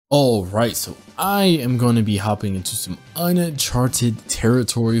Alright, so I am going to be hopping into some uncharted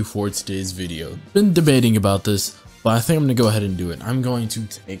territory for today's video. Been debating about this, but I think I'm going to go ahead and do it. I'm going to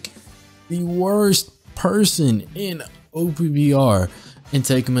take the worst person in Opbr and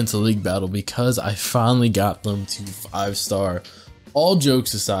take them into League Battle because I finally got them to 5-star. All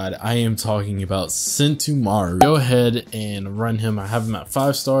jokes aside, I am talking about Sentomaru. Go ahead and run him. I have him at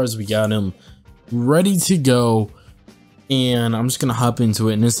 5 stars. We got him ready to go. And I'm just gonna hop into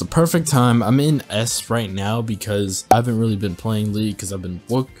it, and it's the perfect time. I'm in S right now because I haven't really been playing League because I've been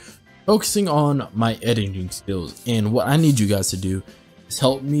focusing on my editing skills. And what I need you guys to do is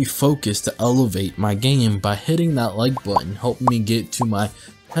help me focus to elevate my game by hitting that like button. Help me get to my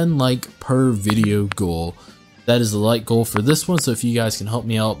 10 like per video goal. That is the like goal for this one, so if you guys can help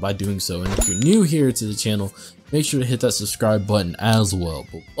me out by doing so. And if you're new here to the channel, make sure to hit that subscribe button as well.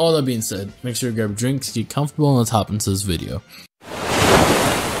 But all that being said, make sure to grab drinks, get comfortable, and let's hop into this video.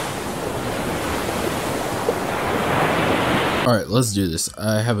 Alright, let's do this.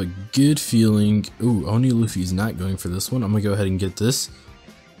 I have a good feeling. Ooh, Oni Luffy's not going for this one. I'm gonna go ahead and get this.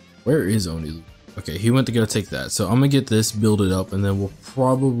 Where is Oni Luffy? Okay, he went to go take that. So I'm gonna get this, build it up, and then we'll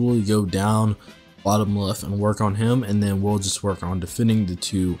probably go down bottom left and work on him, and then we'll just work on defending the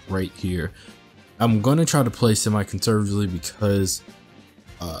two right here. I'm going to try to play semi-conservatively because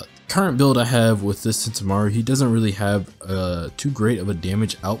current build I have with this Sentomaru, he doesn't really have too great of a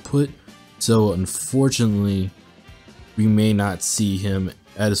damage output, so unfortunately we may not see him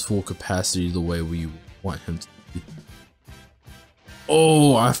at his full capacity the way we want him to be.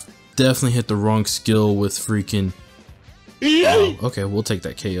 Oh, I definitely hit the wrong skill with freaking... Oh, okay, we'll take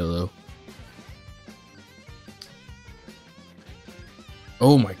that KO though.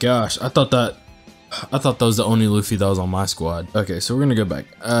 Oh my gosh, I thought that was the only Luffy that was on my squad. Okay, so we're gonna go back.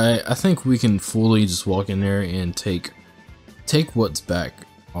 I think we can fully just walk in there and take what's back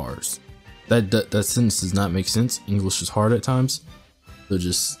ours. That sentence does not make sense. English is hard at times. So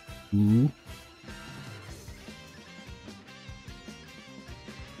just ooh.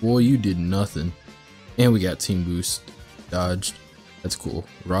 Boy, you did nothing. And we got team boost. Dodged. That's cool.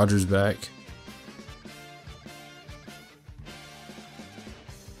 Roger's back.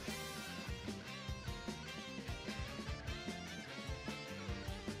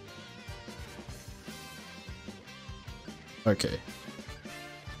 Okay,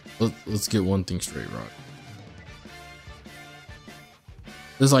 let's get one thing straight, Rod.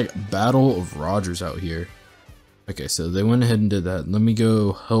 There's like Battle of Rogers out here. Okay, so they went ahead and did that. Let me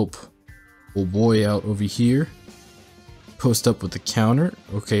go help old boy out over here. Post up with the counter.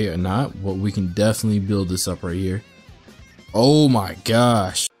 Okay, or not. Well, we can definitely build this up right here. Oh my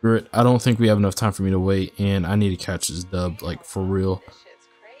gosh. I don't think we have enough time for me to wait, and I need to catch this dub, like for real.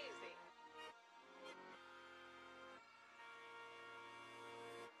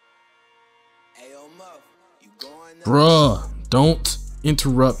 Bruh, don't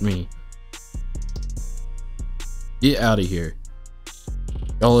interrupt me. Get out of here.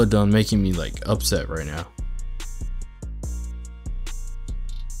 Y'all are done making me like upset right now.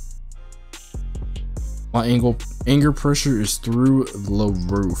 My anger pressure is through the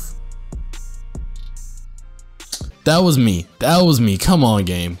roof. That was me. That was me. Come on,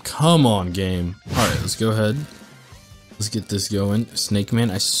 game. Come on, game. Alright, let's go ahead. Let's get this going. Snake Man,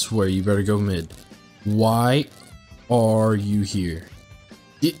 I swear you better go mid. Why are you here?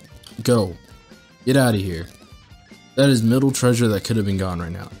 Go. Get out of here. That is middle treasure that could have been gone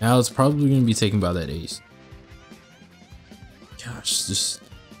right now. Now it's probably going to be taken by that ace. Gosh, just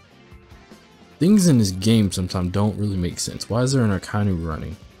things in this game sometimes don't really make sense. Why is there an Arcanu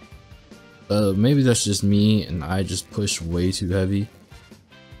running? Maybe that's just me and I just push way too heavy.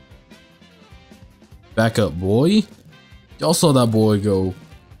 Back up, boy. Y'all saw that boy go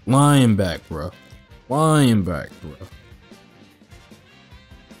lying back, bro. Lying back, bro.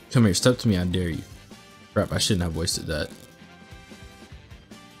 Come here, step to me, I dare you. Crap, I shouldn't have wasted that.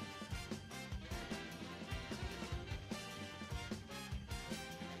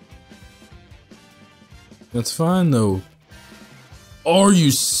 That's fine though. Are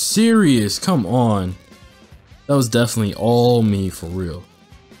you serious? Come on. That was definitely all me for real.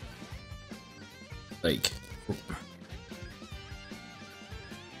 Like,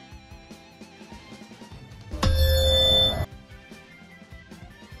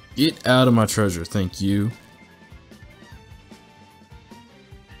 get out of my treasure, thank you.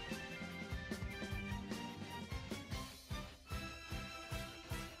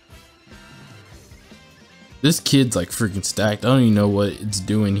 This kid's like freaking stacked. I don't even know what it's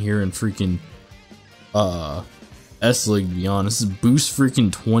doing here in freaking S League, to be honest. This is boost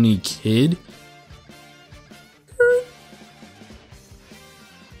freaking 20 kid.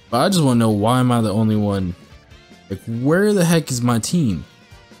 But I just want to know, why am I the only one? Like, where the heck is my team?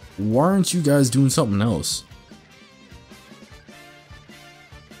 Why aren't you guys doing something else?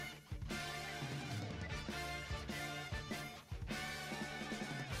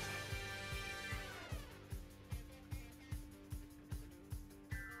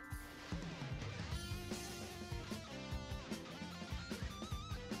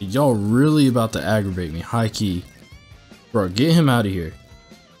 Y'all really about to aggravate me, high key. Bro, get him out of here.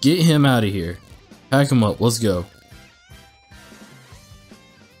 Get him out of here. Pack him up, let's go.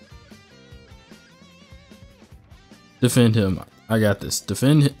 Defend him. I got this.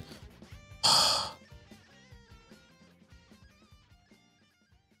 Defend him.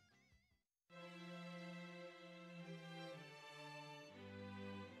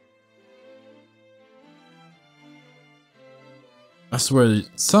 I swear,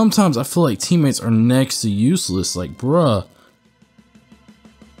 sometimes I feel like teammates are next to useless. Like, bruh.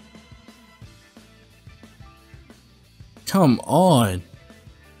 Come on.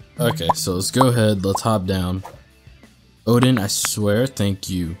 Okay, so let's go ahead. Let's hop down. Odin, I swear, thank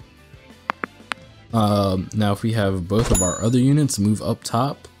you. Now if we have both of our other units move up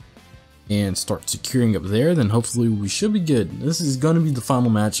top and start securing up there, then hopefully we should be good. This is going to be the final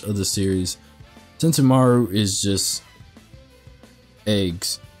match of the series. Sentomaru is just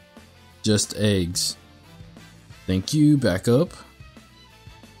eggs. Just eggs. Thank you. Back up.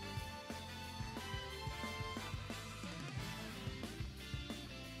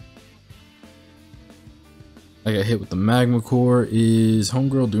 I got hit with the magma core. Is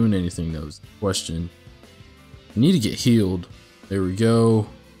homegirl doing anything though? Is the question. I need to get healed. There we go.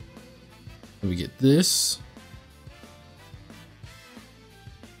 Let me get this.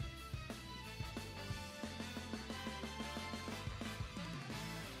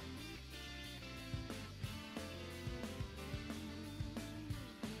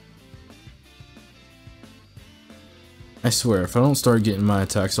 I swear, if I don't start getting my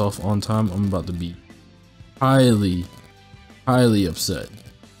attacks off on time, I'm about to be highly upset.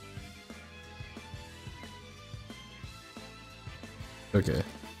 Okay.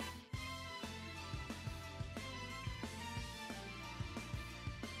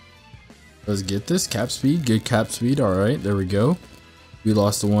 Let's get this. Cap speed. Good cap speed. Alright, there we go. We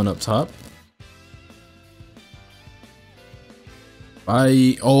lost the one up top.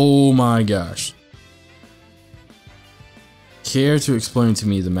 Oh my gosh. Care to explain to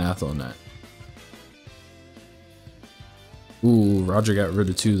me the math on that? Ooh, Roger got rid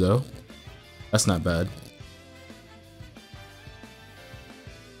of 2 though. That's not bad.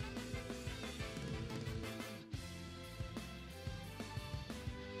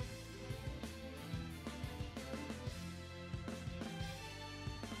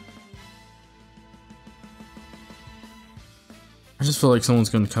 I just feel like someone's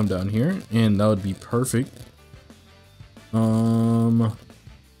going to come down here, and that would be perfect.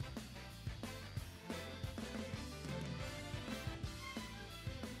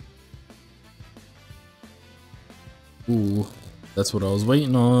 Ooh, that's what I was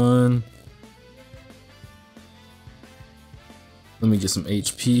waiting on. Let me get some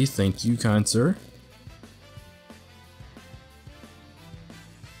HP. Thank you, kind sir.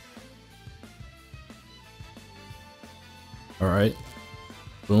 All right.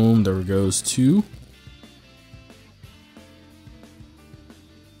 Boom, there goes 2.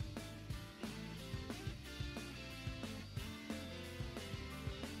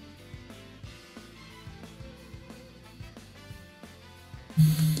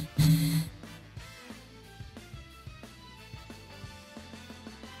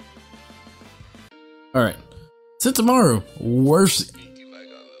 Alright, Sentomaru, worst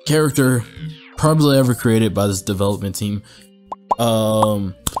character probably ever created by this development team.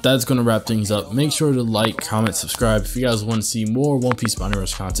 That's gonna wrap things up. Make sure to like, comment, subscribe if you guys want to see more One Piece Bounty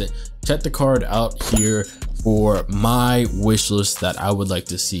Rush content. Check the card out here for my wish list that I would like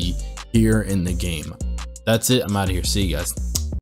to see here in the game. That's it. I'm out of here. See you guys.